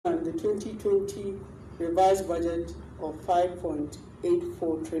the 2020 revised budget of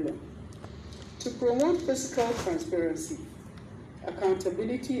 5.84 trillion. To promote fiscal transparency,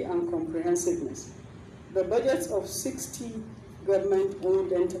 accountability, and comprehensiveness, the budgets of 60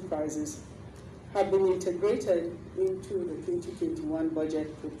 government-owned enterprises have been integrated into the 2021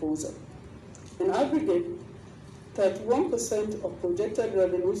 budget proposal. In aggregate, 31% of projected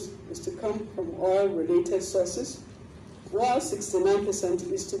revenues is to come from oil-related sources, while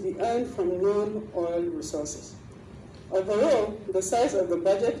 69% is to be earned from non-oil resources. Overall, the size of the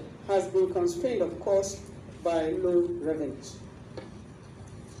budget has been constrained, of course, by low revenues.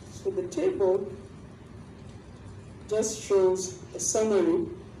 So the table just shows a summary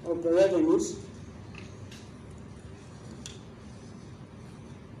of the revenues.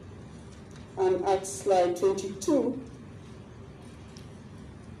 And at slide 22,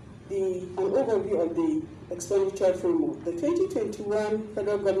 an overview of the expenditure framework. The 2021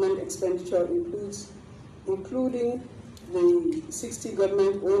 federal government expenditure including the 60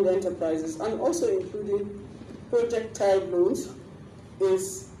 government-owned enterprises and also including project-tied loans,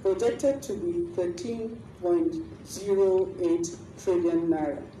 is projected to be 13.08 trillion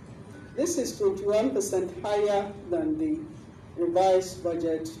naira. This is 21% higher than the revised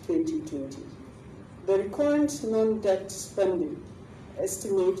budget 2020. The recurrent non-debt spending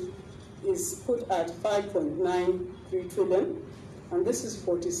estimate is put at 5.93 trillion, and this is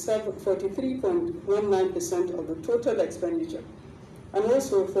 43.19% of the total expenditure, and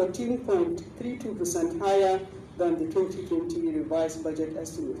also 14.32% higher than the 2020 revised budget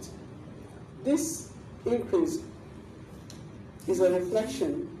estimate. This increase is a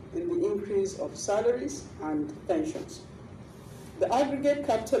reflection in the increase of salaries and pensions. The aggregate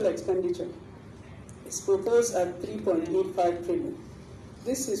capital expenditure is proposed at 3.85 trillion.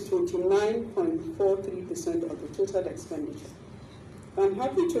 This is 29.43% of the total expenditure. I'm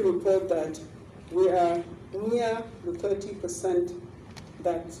happy to report that we are near the 30%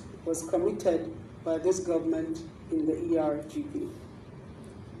 that was committed by this government in the ERGP.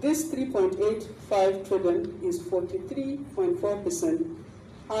 This 3.85 trillion is 43.4%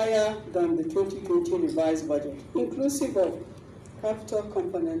 higher than the 2020 revised budget, inclusive of capital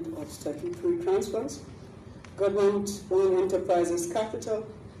component of statutory transfers, government-owned enterprises capital,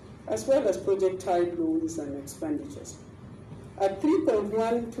 as well as project-tied loans and expenditures. At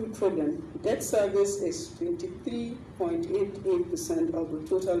 3.12 trillion, debt service is 23.88% of the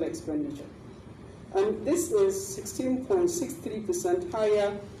total expenditure. And this is 16.63%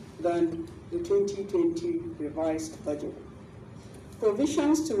 higher than the 2020 revised budget.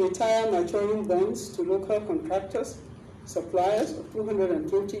 Provisions to retire maturing bonds to local contractors, suppliers of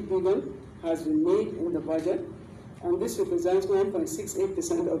 220 billion has been made in the budget, and this represents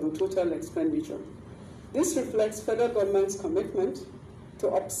 1.68% of the total expenditure. This reflects federal government's commitment to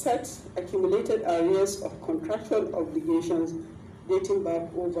offset accumulated arrears of contractual obligations dating back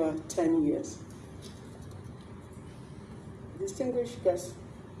over 10 years. Distinguished guests,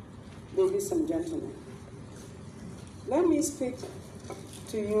 ladies and gentlemen, let me speak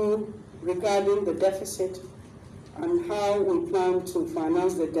to you regarding the deficit and how we plan to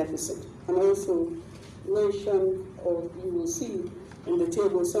finance the deficit, and also mention, or you will see in the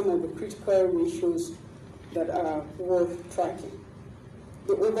table, some of the critical ratios that are worth tracking.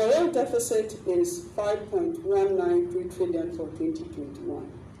 The overall deficit is 5.193 trillion for 2021.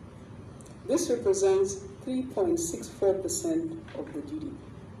 This represents 3.64% of the GDP.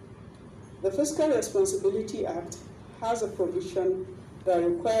 The Fiscal Responsibility Act has a provision that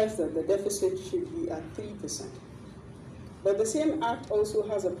requires that the deficit should be at 3%. But the same act also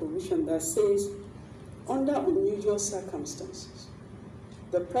has a provision that says, under unusual circumstances,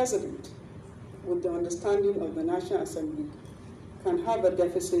 the President, with the understanding of the National Assembly, can have a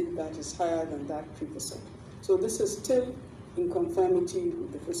deficit that is higher than that 3%. So this is still in conformity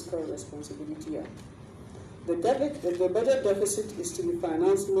with the Fiscal Responsibility Act. The budget deficit is to be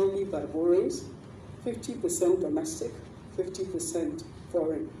financed mainly by borrowings, 50% domestic, 50%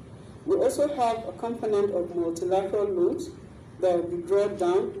 foreign. We also have a component of multilateral loans that will be drawn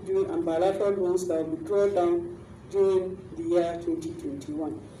down and bilateral loans that will be drawn down during the year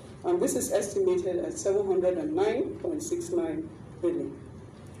 2021. And this is estimated at 709.69 billion.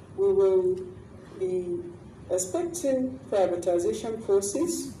 We will be expecting privatization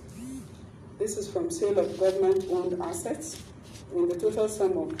proceeds. This is from sale of government-owned assets in the total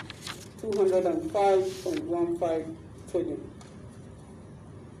sum of 205.15 trillion.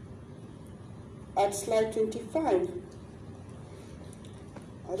 At slide 25,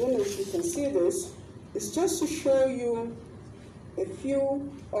 I don't know if you can see this, it's just to show you a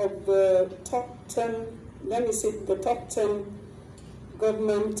few of the top 10, let me say the top 10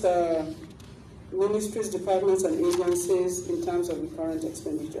 government ministries, departments, and agencies in terms of recurrent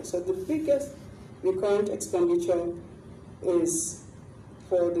expenditure. So the biggest recurrent expenditure is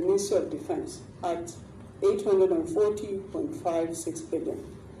for the Ministry of Defense at 840.56 billion.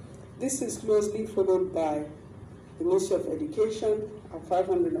 This is closely followed by the Ministry of Education at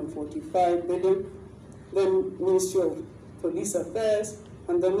 545 billion, then Ministry of Police Affairs,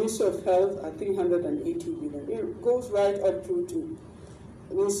 and the Ministry of Health at 380 billion. It goes right up through to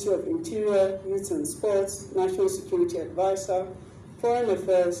the Ministry of Interior, Youth and Sports, National Security Advisor, Foreign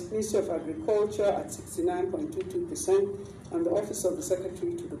Affairs, Ministry of Agriculture at 69.22%, and the Office of the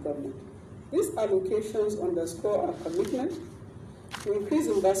Secretary to the Government. These allocations underscore our commitment to increase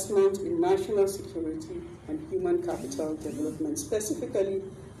investment in national security and human capital development, specifically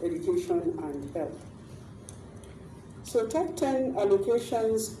education and health. So top 10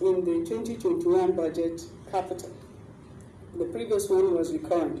 allocations in the 2021 budget: capital. The previous one was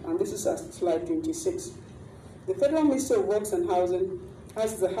recurrent, and this is at slide 26. The Federal Ministry of Works and Housing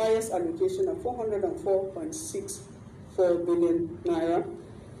has the highest allocation of 404.64 billion naira,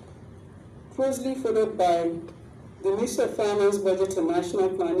 closely followed by the Ministry of Finance, Budget and National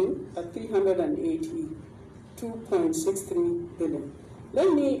Planning at 382.63 billion.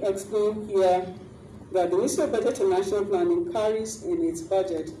 Let me explain here that the Ministry of Budget and National Planning carries in its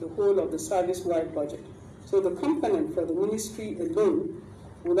budget the whole of the service-wide budget. So the component for the ministry alone,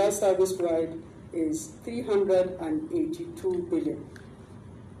 without service-wide, is 382 billion.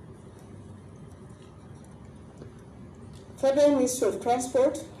 Federal Ministry of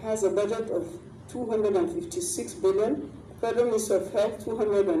Transport has a budget of 256 billion. Federal Ministry of Health,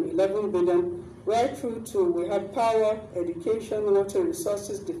 211 billion. Right through to, we have power, education, water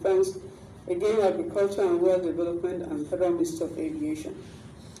resources, defense, again agriculture and rural development, and Federal Ministry of Aviation.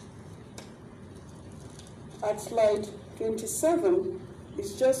 At slide 27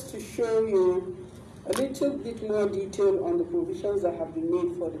 is just to show you a little bit more detail on the provisions that have been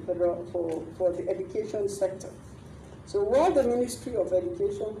made for the for the education sector. So while the Ministry of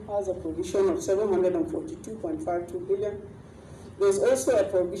Education has a provision of 742.52 billion, there's also a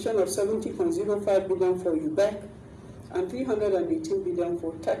provision of 70.05 billion for UBEC and 318 billion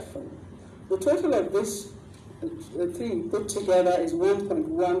for TETFund. The total of this three put together is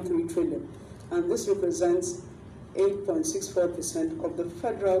 1.13 trillion, and this represents 8.64% of the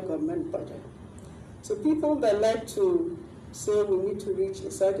federal government budget. So people that like to say we need to reach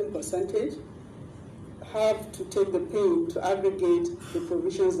a certain percentage have to take the pain to aggregate the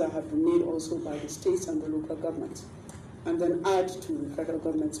provisions that have been made also by the states and the local governments, and then add to the federal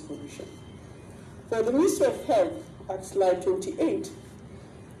government's provision. For the Ministry of Health, at slide 28,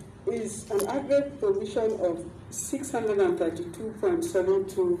 is an aggregate provision of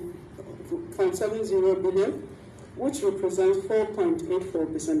 632.70 billion, which represents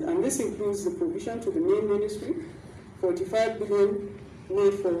 4.84%. And this includes the provision to the main ministry, 45 billion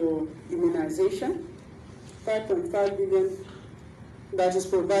made for immunization, 5.5 billion that is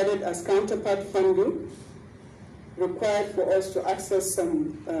provided as counterpart funding required for us to access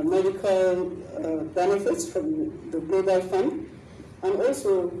some medical benefits from the Global Fund, and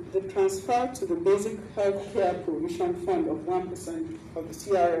also the transfer to the Basic Health Care Provision Fund of 1% of the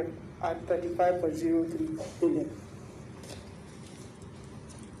CRF at 35.03 billion.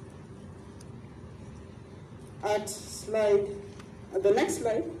 At the next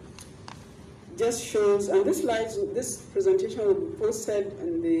slide just shows, and this presentation will be posted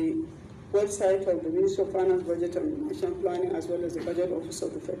on the website of the Ministry of Finance, Budget and National Planning, as well as the Budget Office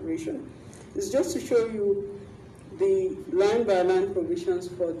of the Federation. It's just to show you the line-by-line provisions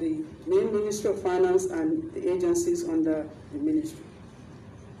for the main Ministry of Finance and the agencies under the ministry.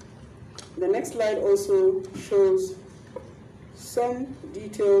 The next slide also shows some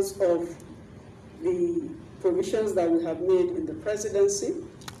details of the provisions that we have made in the presidency.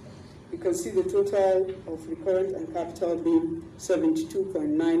 You can see the total of recurrent and capital being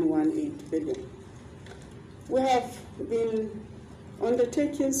 72.918 billion. We have been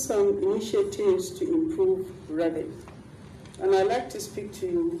undertaking some initiatives to improve revenue, and I'd like to speak to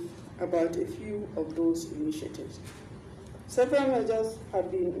you about a few of those initiatives. Several measures have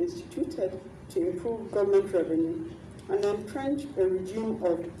been instituted to improve government revenue and entrench a regime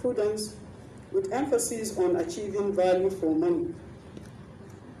of prudence with emphasis on achieving value for money.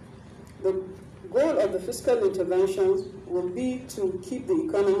 The goal of the fiscal interventions will be to keep the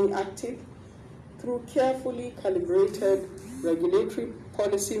economy active through carefully calibrated regulatory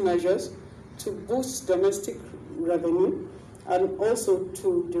policy measures to boost domestic revenue, and also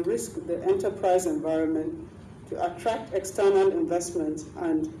to de-risk the enterprise environment, to attract external investments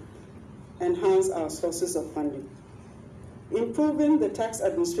and enhance our sources of funding. Improving the tax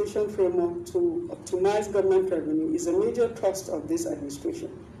administration framework to optimize government revenue is a major thrust of this administration.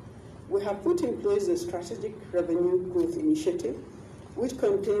 We have put in place the Strategic Revenue Growth Initiative, which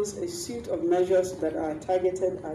contains a suite of measures that are targeted at